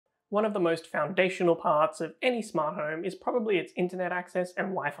One of the most foundational parts of any smart home is probably its internet access and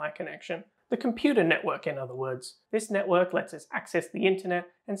Wi-Fi connection. The computer network, in other words. This network lets us access the internet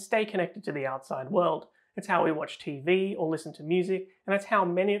and stay connected to the outside world. It's how we watch TV or listen to music, and it's how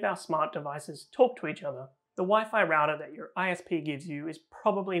many of our smart devices talk to each other. The Wi-Fi router that your ISP gives you is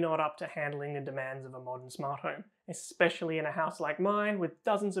probably not up to handling the demands of a modern smart home, especially in a house like mine with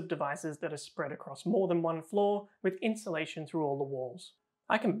dozens of devices that are spread across more than one floor with insulation through all the walls.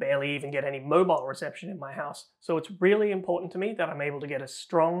 I can barely even get any mobile reception in my house, so it's really important to me that I'm able to get a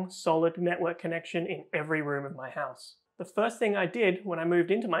strong, solid network connection in every room of my house. The first thing I did when I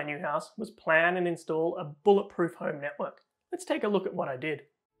moved into my new house was plan and install a bulletproof home network. Let's take a look at what I did.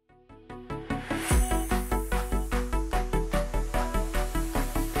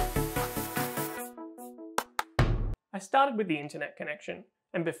 I started with the internet connection,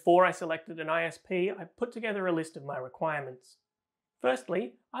 and before I selected an ISP, I put together a list of my requirements.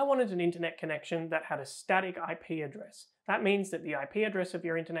 Firstly, I wanted an internet connection that had a static IP address. That means that the IP address of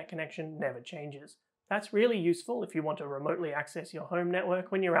your internet connection never changes. That's really useful if you want to remotely access your home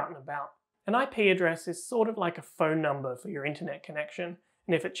network when you're out and about. An IP address is sort of like a phone number for your internet connection,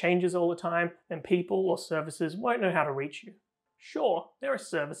 and if it changes all the time, then people or services won't know how to reach you. Sure, there are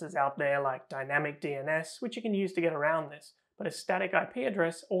services out there like dynamic DNS, which you can use to get around this, but a static IP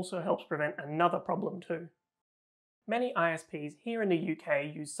address also helps prevent another problem too. Many ISPs here in the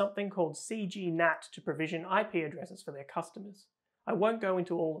UK use something called CGNAT to provision IP addresses for their customers. I won't go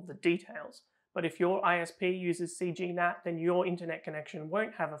into all of the details, but if your ISP uses CGNAT, then your internet connection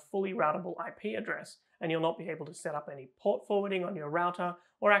won't have a fully routable IP address, and you'll not be able to set up any port forwarding on your router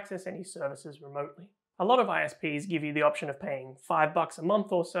or access any services remotely. A lot of ISPs give you the option of paying $5 a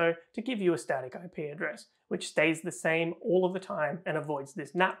month or so to give you a static IP address, which stays the same all of the time and avoids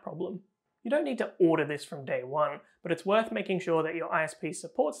this NAT problem. You don't need to order this from day one, but it's worth making sure that your ISP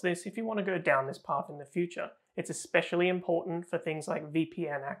supports this if you want to go down this path in the future. It's especially important for things like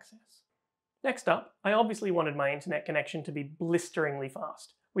VPN access. Next up, I obviously wanted my internet connection to be blisteringly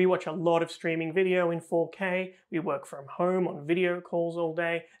fast. We watch a lot of streaming video in 4K, we work from home on video calls all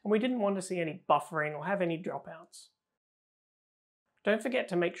day, and we didn't want to see any buffering or have any dropouts. Don't forget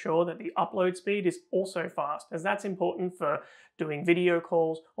to make sure that the upload speed is also fast, as that's important for doing video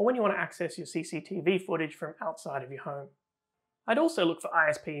calls or when you want to access your CCTV footage from outside of your home. I'd also look for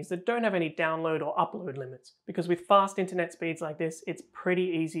ISPs that don't have any download or upload limits, because with fast internet speeds like this, it's pretty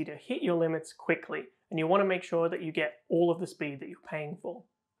easy to hit your limits quickly, and you want to make sure that you get all of the speed that you're paying for.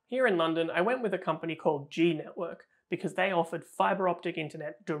 Here in London, I went with a company called G Network because they offered fibre optic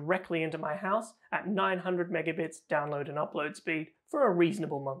internet directly into my house at 900 megabits download and upload speed for a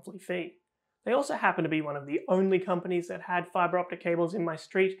reasonable monthly fee. They also happen to be one of the only companies that had fibre optic cables in my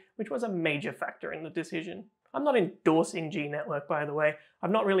street, which was a major factor in the decision. I'm not endorsing G Network, by the way.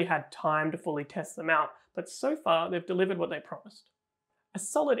 I've not really had time to fully test them out, but so far they've delivered what they promised. A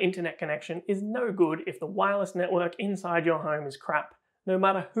solid internet connection is no good if the wireless network inside your home is crap. No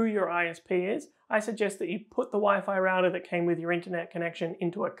matter who your ISP is, I suggest that you put the Wi-Fi router that came with your internet connection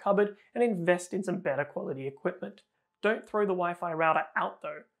into a cupboard and invest in some better quality equipment. Don't throw the Wi-Fi router out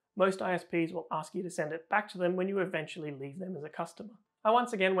though. Most ISPs will ask you to send it back to them when you eventually leave them as a customer. I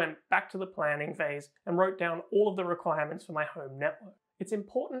once again went back to the planning phase and wrote down all of the requirements for my home network. It's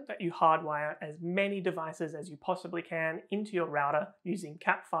important that you hardwire as many devices as you possibly can into your router using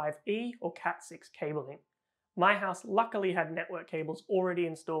Cat5e or Cat6 cabling. My house luckily had network cables already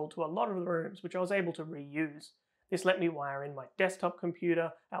installed to a lot of the rooms, which I was able to reuse. This let me wire in my desktop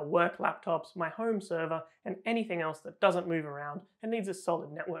computer, our work laptops, my home server, and anything else that doesn't move around and needs a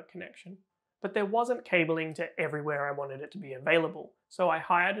solid network connection. But there wasn't cabling to everywhere I wanted it to be available, so I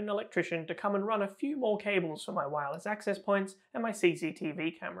hired an electrician to come and run a few more cables for my wireless access points and my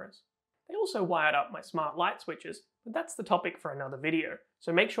CCTV cameras. They also wired up my smart light switches, but that's the topic for another video,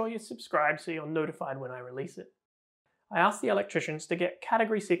 so make sure you're subscribed so you're notified when I release it. I asked the electricians to get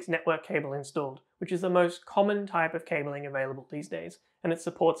Category 6 network cable installed, which is the most common type of cabling available these days, and it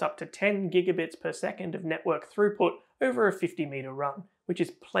supports up to 10 gigabits per second of network throughput over a 50-meter run, which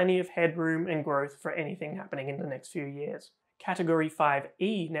is plenty of headroom and growth for anything happening in the next few years. Category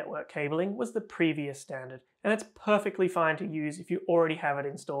 5e network cabling was the previous standard, and it's perfectly fine to use if you already have it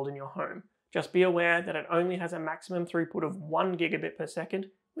installed in your home. Just be aware that it only has a maximum throughput of 1 gigabit per second,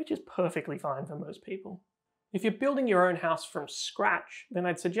 which is perfectly fine for most people. If you're building your own house from scratch, then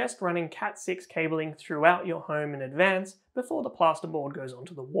I'd suggest running Cat6 cabling throughout your home in advance before the plasterboard goes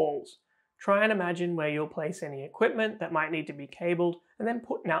onto the walls. Try and imagine where you'll place any equipment that might need to be cabled and then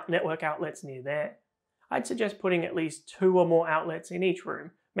put network outlets near there. I'd suggest putting at least 2 or more outlets in each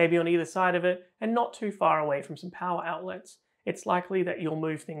room, maybe on either side of it, and not too far away from some power outlets. it's likely that you'll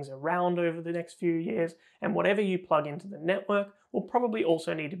move things around over the next few years, and whatever you plug into the network will probably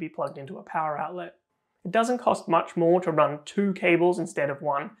also need to be plugged into a power outlet. It doesn't cost much more to run 2 cables instead of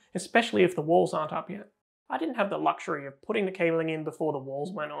 1, especially if the walls aren't up yet. I didn't have the luxury of putting the cabling in before the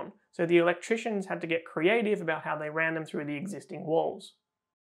walls went on, so the electricians had to get creative about how they ran them through the existing walls.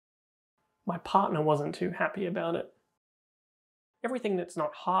 My partner wasn't too happy about it. Everything that's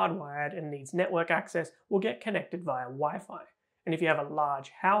not hardwired and needs network access will get connected via Wi-Fi, and if you have a large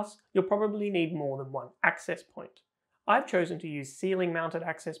house, you'll probably need more than one access point. I've chosen to use ceiling-mounted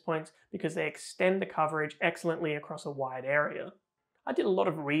access points because they extend the coverage excellently across a wide area. I did a lot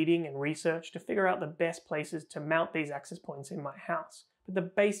of reading and research to figure out the best places to mount these access points in my house, but the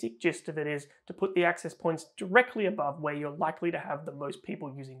basic gist of it is to put the access points directly above where you're likely to have the most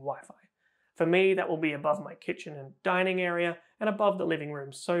people using Wi-Fi. For me, that will be above my kitchen and dining area, and above the living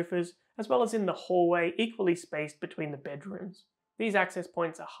room sofas, as well as in the hallway equally spaced between the bedrooms. These access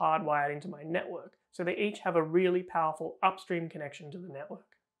points are hardwired into my network, so they each have a really powerful upstream connection to the network.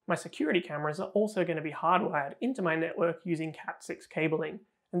 My security cameras are also going to be hardwired into my network using Cat6 cabling,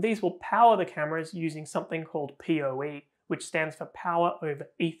 and these will power the cameras using something called PoE, which stands for Power over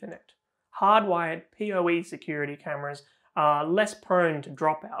Ethernet. Hardwired PoE security cameras are less prone to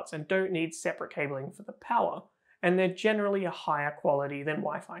dropouts and don't need separate cabling for the power, and they're generally a higher quality than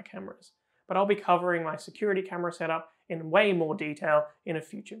Wi-Fi cameras. But I'll be covering my security camera setup in way more detail in a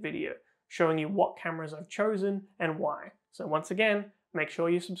future video, showing you what cameras I've chosen and why. So once again, make sure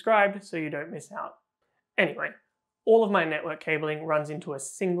you're subscribed so you don't miss out. Anyway, all of my network cabling runs into a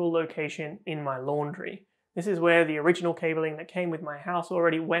single location in my laundry. This is where the original cabling that came with my house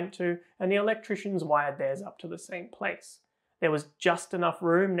already went to, and the electricians wired theirs up to the same place. There was just enough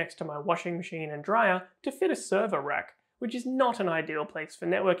room next to my washing machine and dryer to fit a server rack, which is not an ideal place for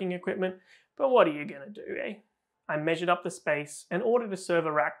networking equipment, but what are you gonna do, eh? I measured up the space and ordered a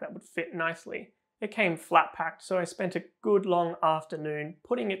server rack that would fit nicely. It came flat packed, so I spent a good long afternoon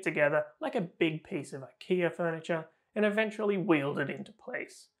putting it together like a big piece of IKEA furniture and eventually wheeled it into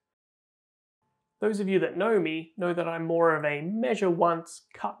place. Those of you that know me know that I'm more of a measure once,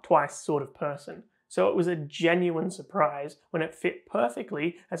 cut twice sort of person, so it was a genuine surprise when it fit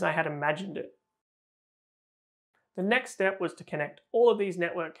perfectly as I had imagined it. The next step was to connect all of these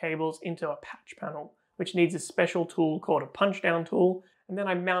network cables into a patch panel, which needs a special tool called a punch-down tool, and then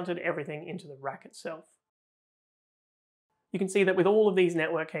I mounted everything into the rack itself. You can see that with all of these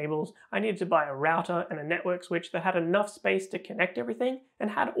network cables, I needed to buy a router and a network switch that had enough space to connect everything and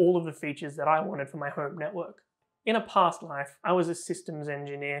had all of the features that I wanted for my home network. In a past life, I was a systems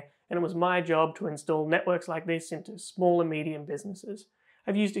engineer, and it was my job to install networks like this into small and medium businesses.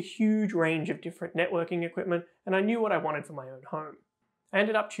 I've used a huge range of different networking equipment, and I knew what I wanted for my own home. I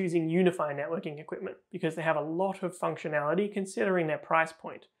ended up choosing WIFI networking equipment because they have a lot of functionality considering their price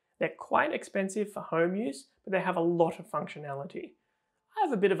point. They're quite expensive for home use, but they have a lot of functionality. I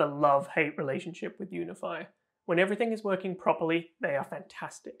have a bit of a love-hate relationship with WIFI. When everything is working properly, they are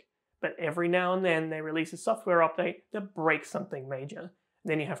fantastic. But every now and then they release a software update that breaks something major.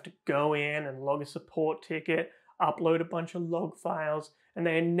 Then you have to go in and log a support ticket, upload a bunch of log files, and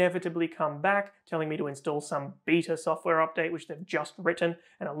they inevitably come back telling me to install some beta software update which they've just written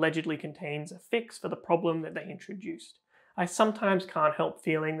and allegedly contains a fix for the problem that they introduced. I sometimes can't help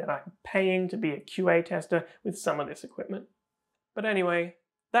feeling that I'm paying to be a QA tester with some of this equipment. But anyway,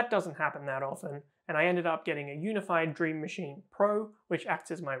 that doesn't happen that often, and I ended up getting a unified Dream Machine Pro, which acts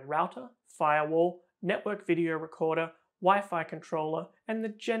as my router, firewall, network video recorder, Wi-Fi controller, and the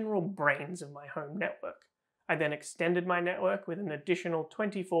general brains of my home network. I then extended my network with an additional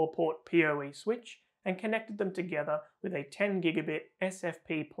 24-port PoE switch and connected them together with a 10 gigabit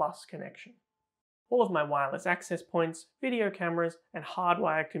SFP Plus connection. All of my wireless access points, video cameras, and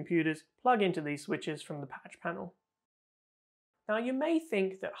hardwired computers plug into these switches from the patch panel. Now you may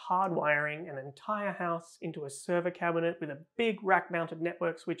think that hardwiring an entire house into a server cabinet with a big rack-mounted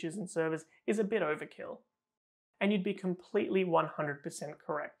network switches and servers is a bit overkill. And you'd be completely 100%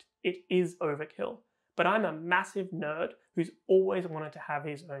 correct. It is overkill. But I'm a massive nerd who's always wanted to have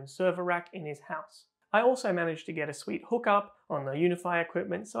his own server rack in his house. I also managed to get a sweet hookup on the WIFI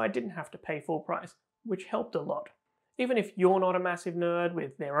equipment so I didn't have to pay full price, which helped a lot. Even if you're not a massive nerd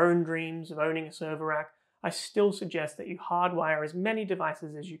with their own dreams of owning a server rack, I still suggest that you hardwire as many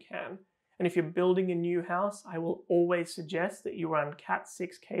devices as you can. And if you're building a new house, I will always suggest that you run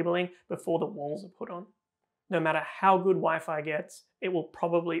Cat6 cabling before the walls are put on. No matter how good Wi-Fi gets, it will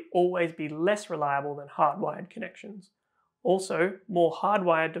probably always be less reliable than hardwired connections. Also, more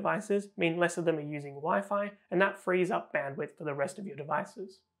hardwired devices mean less of them are using Wi-Fi, and that frees up bandwidth for the rest of your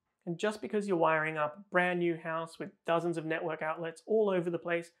devices. And just because you're wiring up a brand new house with dozens of network outlets all over the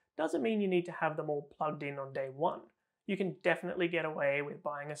place doesn't mean you need to have them all plugged in on day one. You can definitely get away with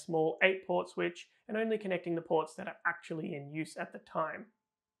buying a small 8-port switch and only connecting the ports that are actually in use at the time.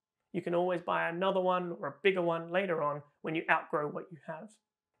 You can always buy another one or a bigger one later on when you outgrow what you have.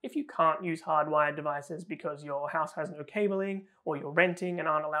 If you can't use hardwired devices because your house has no cabling, or you're renting and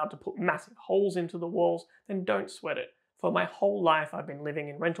aren't allowed to put massive holes into the walls, then don't sweat it. For my whole life I've been living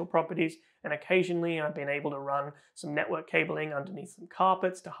in rental properties, and occasionally I've been able to run some network cabling underneath some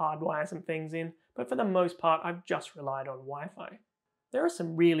carpets to hardwire some things in, but for the most part I've just relied on Wi-Fi. There are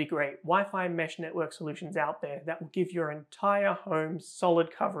some really great Wi-Fi mesh network solutions out there that will give your entire home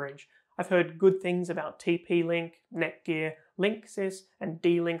solid coverage. I've heard good things about TP-Link, Netgear, Linksys, and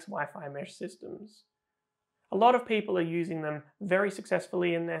D-Link's Wi-Fi mesh systems. A lot of people are using them very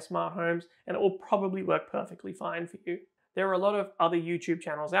successfully in their smart homes, and it will probably work perfectly fine for you. There are a lot of other YouTube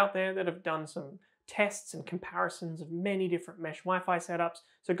channels out there that have done some tests and comparisons of many different mesh Wi-Fi setups,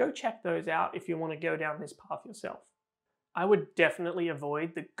 so go check those out if you want to go down this path yourself. I would definitely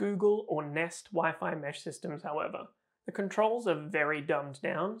avoid the Google or Nest Wi-Fi mesh systems, however. The controls are very dumbed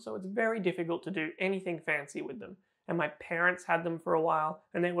down, so it's very difficult to do anything fancy with them, and my parents had them for a while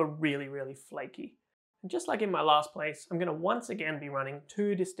and they were really flaky. And just like in my last place, I'm going to once again be running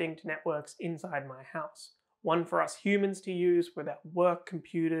 2 distinct networks inside my house. One for us humans to use with our work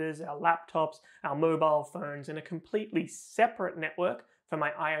computers, our laptops, our mobile phones, and a completely separate network for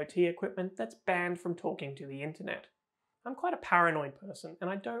my IoT equipment that's banned from talking to the internet. I'm quite a paranoid person, and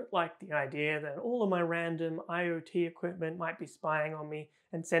I don't like the idea that all of my random IoT equipment might be spying on me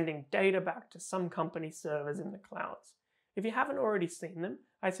and sending data back to some company's servers in the clouds. If you haven't already seen them,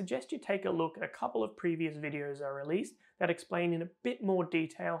 I suggest you take a look at a couple of previous videos I released that explain in a bit more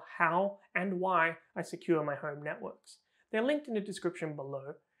detail how and why I secure my home networks. They're linked in the description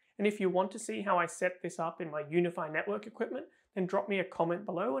below, and if you want to see how I set this up in my Wi-Fi network equipment, then drop me a comment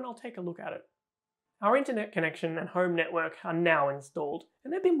below and I'll take a look at it. Our internet connection and home network are now installed,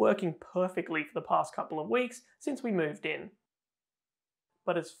 and they've been working perfectly for the past couple of weeks since we moved in.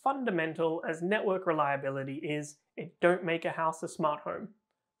 But as fundamental as network reliability is, it don't make a house a smart home.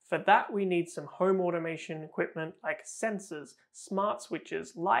 For that we need some home automation equipment like sensors, smart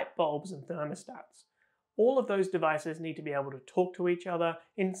switches, light bulbs and thermostats. All of those devices need to be able to talk to each other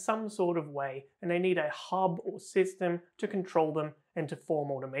in some sort of way, and they need a hub or system to control them and to form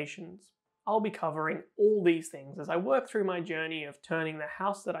automations. I'll be covering all these things as I work through my journey of turning the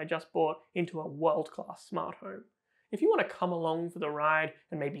house that I just bought into a world-class smart home. If you want to come along for the ride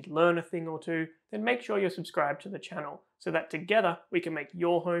and maybe learn a thing or two, then make sure you're subscribed to the channel so that together we can make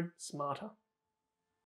your home smarter.